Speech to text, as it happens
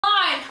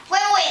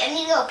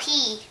need to go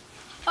pee.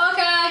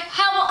 Okay.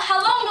 How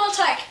long will it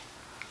take?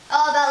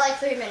 Oh, about like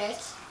 3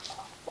 minutes.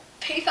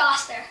 Pee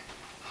faster.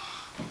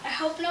 I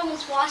hope no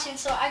one's watching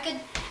so I could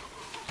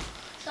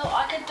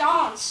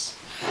dance.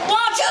 1, 2, 3,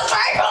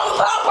 boom,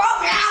 boom,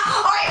 boom, yeah!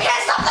 Or you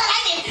can't stop the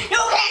lightning! You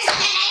can't stop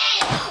the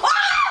lightning!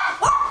 Ah!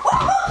 Woo, woo,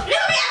 woo!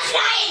 Look at me, I'm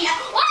flying!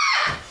 Ah!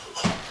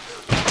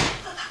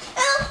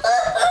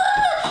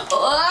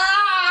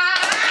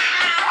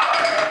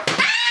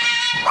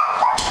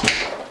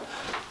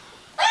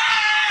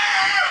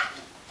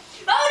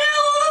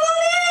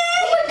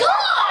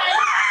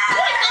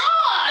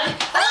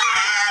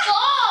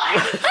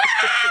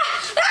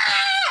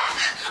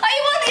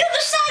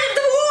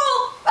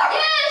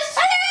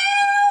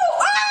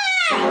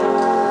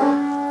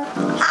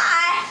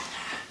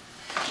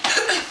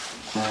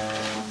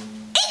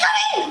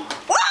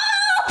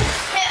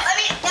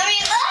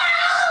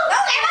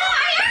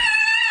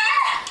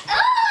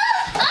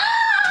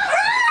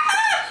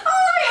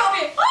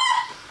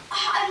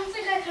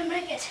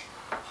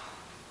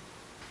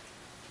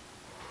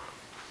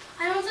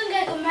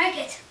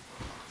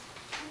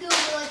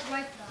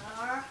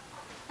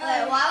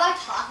 Why am I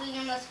talking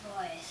in this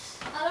voice?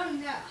 I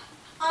don't know.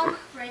 I'm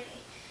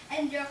creepy.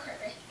 And you're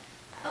creepy.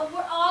 Oh,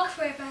 we're all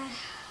creepy.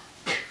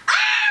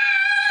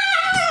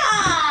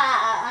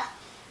 Ah!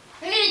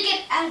 We need to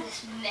get out of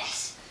this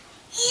mess.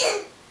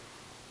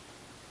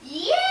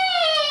 Yeah!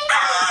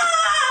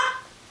 Ah!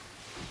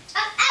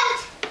 I'm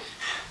out!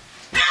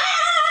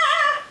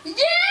 Ah!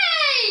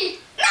 Yay!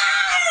 Ah!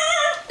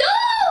 No!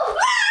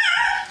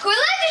 Ah! Can we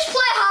just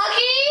play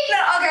hockey? No,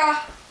 I'll go.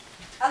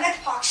 I'll get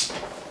the pucks.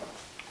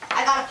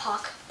 I got a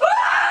puck. Ah!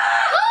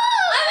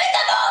 Oh, I'm in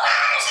the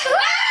movers!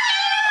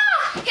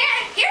 Ah! Here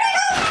I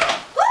go!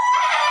 Woo!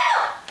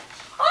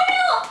 Oh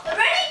no!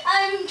 Ready?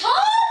 I'm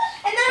tall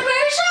and then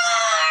very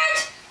short!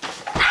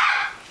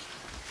 Ah!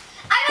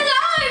 I'm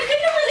alive! Can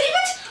you believe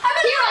it? I'm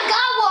alive! Here, I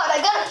got one. I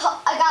got a puck.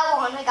 I got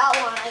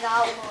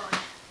one.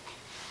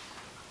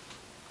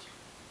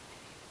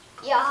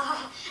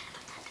 Yeah.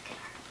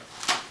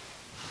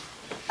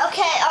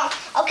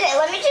 Okay,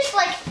 let me just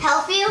like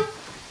help you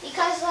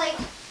because like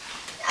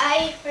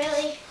I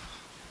really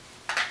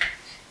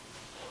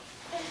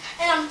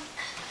And